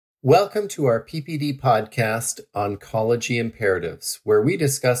Welcome to our PPD podcast, Oncology Imperatives, where we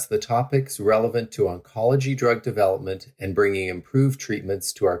discuss the topics relevant to oncology drug development and bringing improved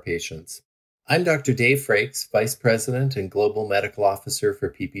treatments to our patients. I'm Dr. Dave Frakes, Vice President and Global Medical Officer for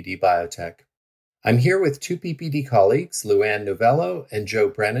PPD Biotech. I'm here with two PPD colleagues, LuAnne Novello and Joe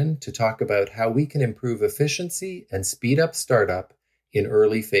Brennan, to talk about how we can improve efficiency and speed up startup in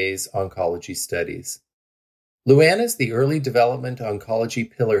early phase oncology studies. LuAnne is the early development oncology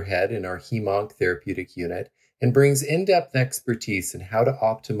pillar head in our Hem/Onc therapeutic unit and brings in-depth expertise in how to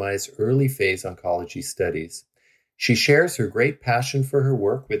optimize early phase oncology studies. She shares her great passion for her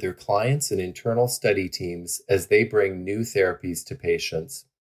work with her clients and internal study teams as they bring new therapies to patients.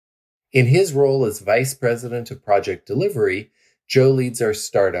 In his role as Vice President of Project Delivery, Joe leads our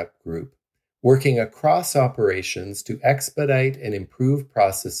startup group, working across operations to expedite and improve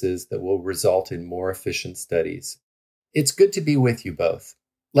processes that will result in more efficient studies. It's good to be with you both.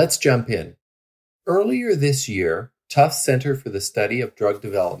 Let's jump in. Earlier this year, Tufts Center for the Study of Drug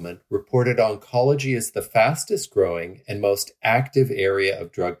Development reported oncology as the fastest growing and most active area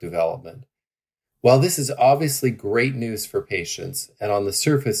of drug development. While this is obviously great news for patients and on the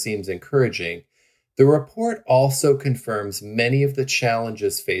surface seems encouraging, the report also confirms many of the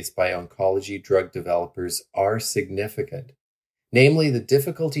challenges faced by oncology drug developers are significant, namely the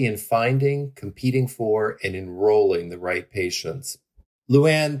difficulty in finding, competing for, and enrolling the right patients.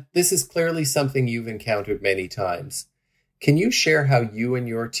 LuAnne, this is clearly something you've encountered many times. Can you share how you and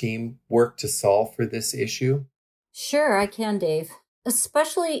your team work to solve for this issue? Sure, I can, Dave.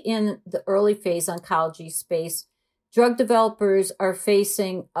 Especially in the early phase oncology space, drug developers are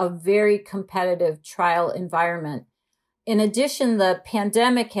facing a very competitive trial environment. In addition, the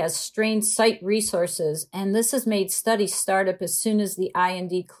pandemic has strained site resources, and this has made study startup as soon as the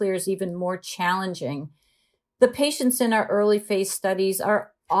IND clears even more challenging. The patients in our early phase studies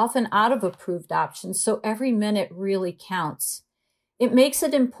are often out of approved options, so every minute really counts. It makes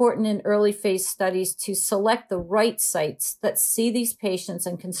it important in early phase studies to select the right sites that see these patients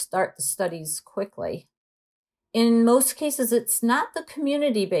and can start the studies quickly. In most cases, it's not the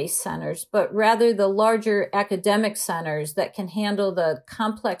community-based centers, but rather the larger academic centers that can handle the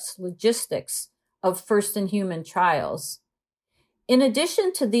complex logistics of first-in-human trials. In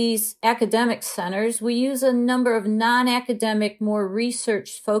addition to these academic centers, we use a number of non-academic, more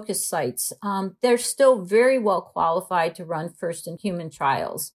research-focused sites. They're still very well qualified to run first-in-human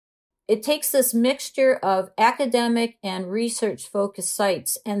trials. It takes this mixture of academic and research-focused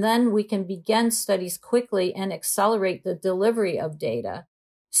sites, and then we can begin studies quickly and accelerate the delivery of data.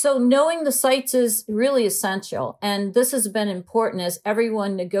 So knowing the sites is really essential, and this has been important as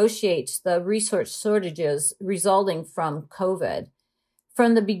everyone negotiates the resource shortages resulting from COVID.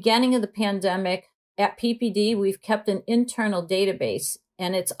 From the beginning of the pandemic, at PPD, we've kept an internal database,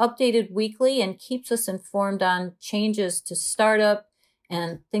 and it's updated weekly and keeps us informed on changes to startup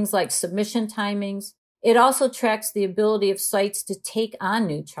and things like submission timings. It also tracks the ability of sites to take on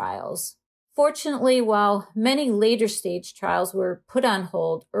new trials. Fortunately, while many later stage trials were put on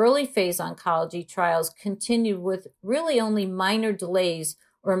hold, early phase oncology trials continued with really only minor delays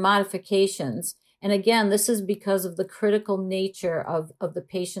or modifications. And again, this is because of the critical nature of the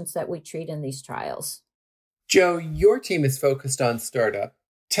patients that we treat in these trials. Joe, your team is focused on startup.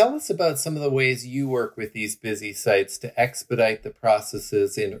 Tell us about some of the ways you work with these busy sites to expedite the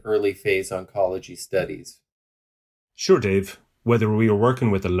processes in early phase oncology studies. Sure, Dave. Whether we are working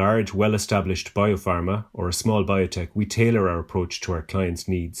with a large, well-established biopharma or a small biotech, we tailor our approach to our clients'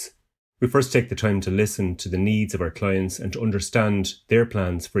 needs. We first take the time to listen to the needs of our clients and to understand their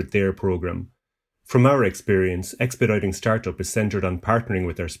plans for their program. From our experience, expediting startup is centered on partnering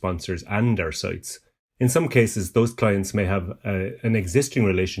with our sponsors and our sites. In some cases, those clients may have an existing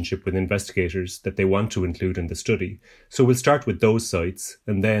relationship with investigators that they want to include in the study. So we'll start with those sites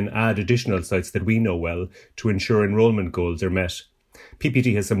and then add additional sites that we know well to ensure enrollment goals are met.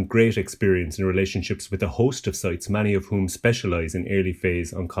 PPD has some great experience in relationships with a host of sites, many of whom specialize in early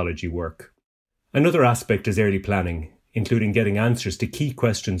phase oncology work. Another aspect is early planning, including getting answers to key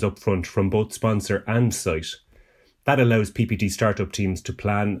questions upfront from both sponsor and site. That allows PPD startup teams to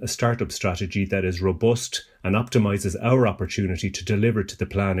plan a startup strategy that is robust and optimizes our opportunity to deliver to the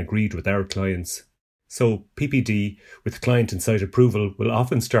plan agreed with our clients. So PPD, with client and site approval, will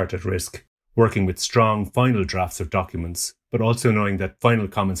often start at risk, working with strong final drafts of documents, but also knowing that final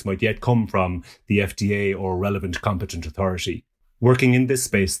comments might yet come from the FDA or relevant competent authority. Working in this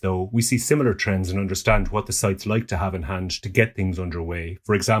space, though, we see similar trends and understand what the sites like to have in hand to get things underway.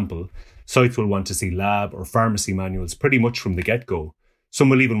 For example, sites will want to see lab or pharmacy manuals pretty much from the get-go. Some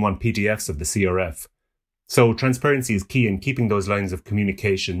will even want PDFs of the CRF. So transparency is key, and keeping those lines of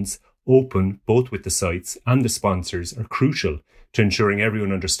communications open, both with the sites and the sponsors, are crucial to ensuring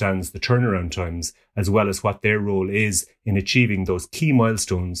everyone understands the turnaround times, as well as what their role is in achieving those key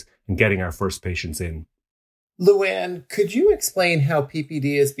milestones and getting our first patients in. LuAnne, could you explain how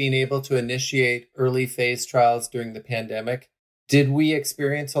PPD has been able to initiate early phase trials during the pandemic? Did we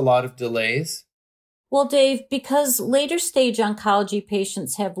experience a lot of delays? Well, Dave, because later stage oncology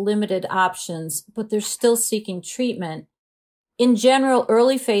patients have limited options, but they're still seeking treatment, in general,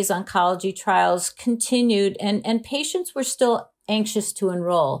 early phase oncology trials continued and patients were still anxious to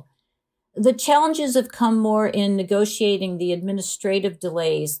enroll. The challenges have come more in negotiating the administrative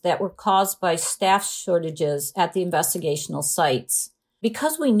delays that were caused by staff shortages at the investigational sites.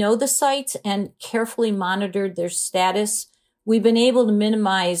 Because we know the sites and carefully monitored their status, we've been able to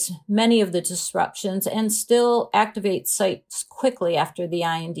minimize many of the disruptions and still activate sites quickly after the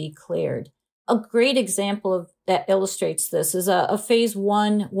IND cleared. A great example that illustrates this is a phase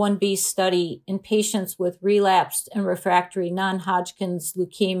 1b study in patients with relapsed and refractory non-Hodgkin's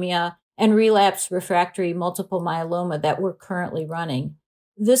leukemia and relapsed refractory multiple myeloma that we're currently running.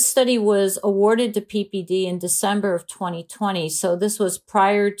 This study was awarded to PPD in December of 2020, so this was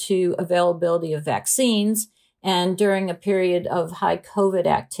prior to availability of vaccines and during a period of high COVID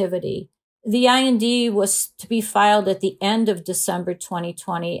activity. The IND was to be filed at the end of December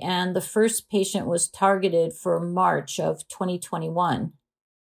 2020, and the first patient was targeted for March of 2021.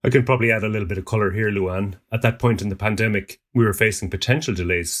 I can probably add a little bit of colour here, LuAnne. At that point in the pandemic, we were facing potential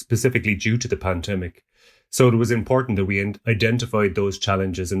delays, specifically due to the pandemic. So it was important that we identified those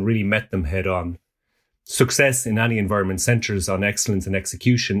challenges and really met them head on. Success in any environment centres on excellence and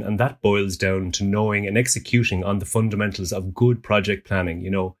execution, and that boils down to knowing and executing on the fundamentals of good project planning,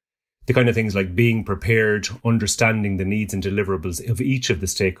 the kind of things like being prepared, understanding the needs and deliverables of each of the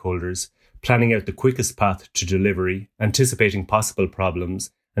stakeholders, planning out the quickest path to delivery, anticipating possible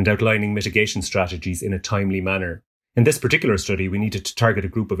problems, and outlining mitigation strategies in a timely manner. In this particular study, we needed to target a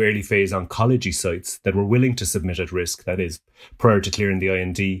group of early phase oncology sites that were willing to submit at risk, that is, prior to clearing the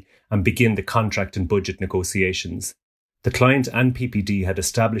IND, and begin the contract and budget negotiations. The client and PPD had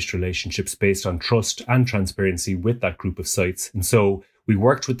established relationships based on trust and transparency with that group of sites, and so we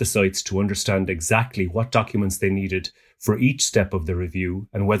worked with the sites to understand exactly what documents they needed for each step of the review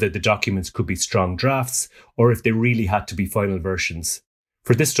and whether the documents could be strong drafts or if they really had to be final versions.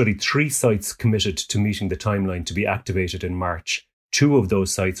 For this study, 3 sites committed to meeting the timeline to be activated in March. 2 of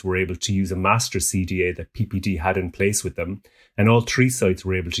those sites were able to use a master CDA that PPD had in place with them, and all 3 sites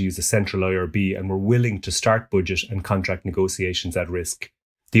were able to use a central IRB and were willing to start budget and contract negotiations at risk.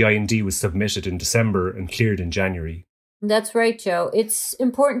 The IND was submitted in December and cleared in January. That's right, Joe. It's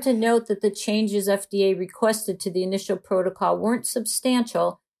important to note that the changes FDA requested to the initial protocol weren't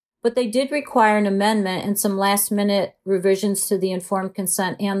substantial, but they did require an amendment and some last-minute revisions to the informed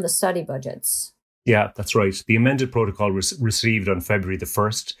consent and the study budgets. Yeah, that's right. The amended protocol was received on February the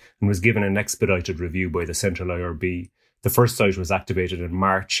 1st and was given an expedited review by the central IRB. The first site was activated in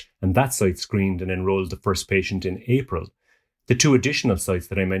March, and that site screened and enrolled the first patient in April. The 2 additional sites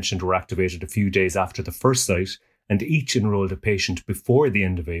that I mentioned were activated a few days after the first site, and each enrolled a patient before the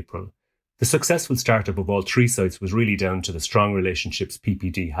end of April. The successful startup of all 3 sites was really down to the strong relationships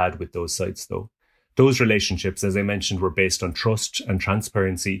PPD had with those sites, though. Those relationships, as I mentioned, were based on trust and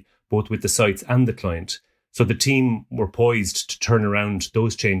transparency, both with the sites and the client. So the team were poised to turn around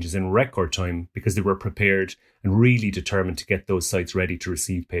those changes in record time because they were prepared and really determined to get those sites ready to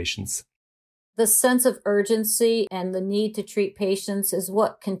receive patients. The sense of urgency and the need to treat patients is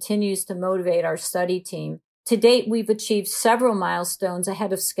what continues to motivate our study team. To date, we've achieved several milestones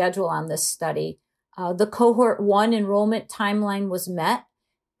ahead of schedule on this study. The cohort 1 enrollment timeline was met,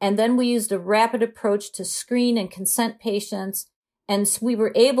 and then we used a rapid approach to screen and consent patients, and we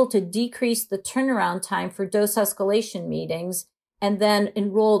were able to decrease the turnaround time for dose escalation meetings, and then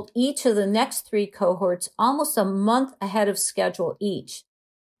enrolled each of the next 3 cohorts almost a month ahead of schedule each.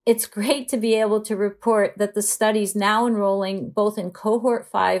 It's great to be able to report that the study's now enrolling both in cohort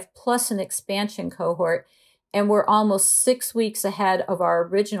 5 plus an expansion cohort, and we're almost 6 weeks ahead of our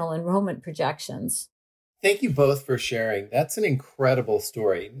original enrollment projections. Thank you both for sharing. That's an incredible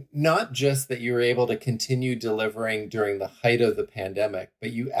story. Not just that you were able to continue delivering during the height of the pandemic,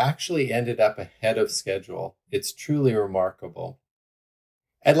 but you actually ended up ahead of schedule. It's truly remarkable.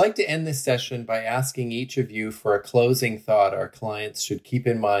 I'd like to end this session by asking each of you for a closing thought our clients should keep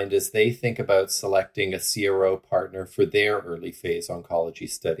in mind as they think about selecting a CRO partner for their early phase oncology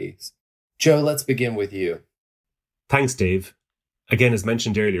studies. Joe, let's begin with you. Thanks, Dave. Again, as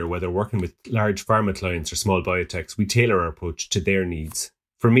mentioned earlier, whether working with large pharma clients or small biotechs, we tailor our approach to their needs.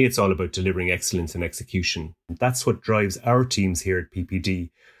 For me, it's all about delivering excellence in execution. That's what drives our teams here at PPD.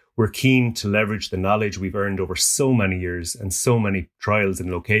 We're keen to leverage the knowledge we've earned over so many years and so many trials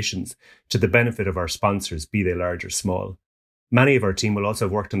and locations to the benefit of our sponsors, be they large or small. Many of our team will also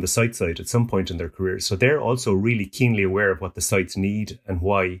have worked on the site side at some point in their careers, so they're also really keenly aware of what the sites need and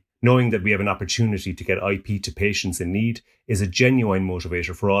why. Knowing that we have an opportunity to get IP to patients in need is a genuine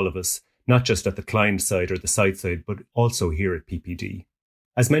motivator for all of us, not just at the client side or the site side, but also here at PPD.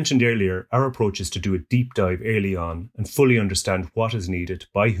 As mentioned earlier, our approach is to do a deep dive early on and fully understand what is needed,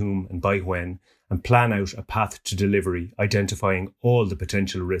 by whom and by when, and plan out a path to delivery, identifying all the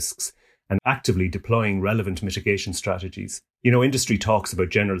potential risks and actively deploying relevant mitigation strategies. Industry talks about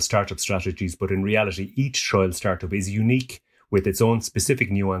general startup strategies, but in reality, each trial startup is unique with its own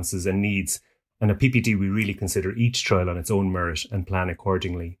specific nuances and needs. And at PPD, we really consider each trial on its own merit and plan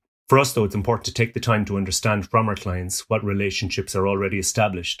accordingly. For us, though, it's important to take the time to understand from our clients what relationships are already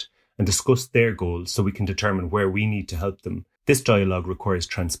established and discuss their goals so we can determine where we need to help them. This dialogue requires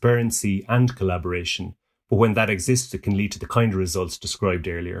transparency and collaboration, but when that exists, it can lead to the kind of results described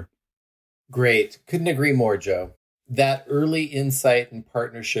earlier. Great. Couldn't agree more, Joe. That early insight and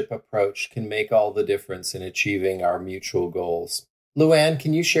partnership approach can make all the difference in achieving our mutual goals. LuAnne,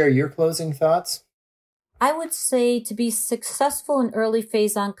 can you share your closing thoughts? I would say to be successful in early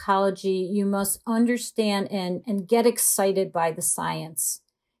phase oncology, you must understand and get excited by the science.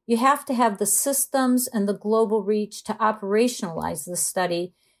 You have to have the systems and the global reach to operationalize the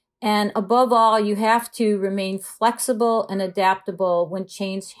study. And above all, you have to remain flexible and adaptable when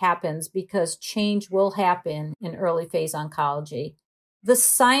change happens, because change will happen in early phase oncology. The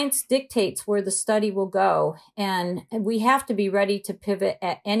science dictates where the study will go, and we have to be ready to pivot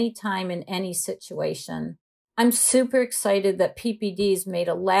at any time in any situation. I'm super excited that PPD's made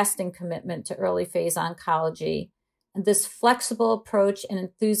a lasting commitment to early phase oncology. And this flexible approach and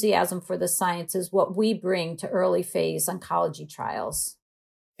enthusiasm for the science is what we bring to early phase oncology trials.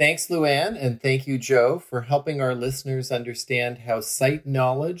 Thanks, LuAnne, and thank you, Joe, for helping our listeners understand how site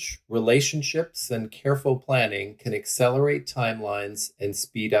knowledge, relationships, and careful planning can accelerate timelines and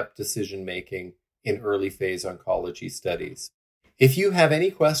speed up decision-making in early phase oncology studies. If you have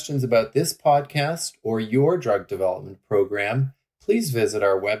any questions about this podcast or your drug development program, please visit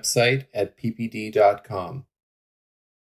our website at ppd.com.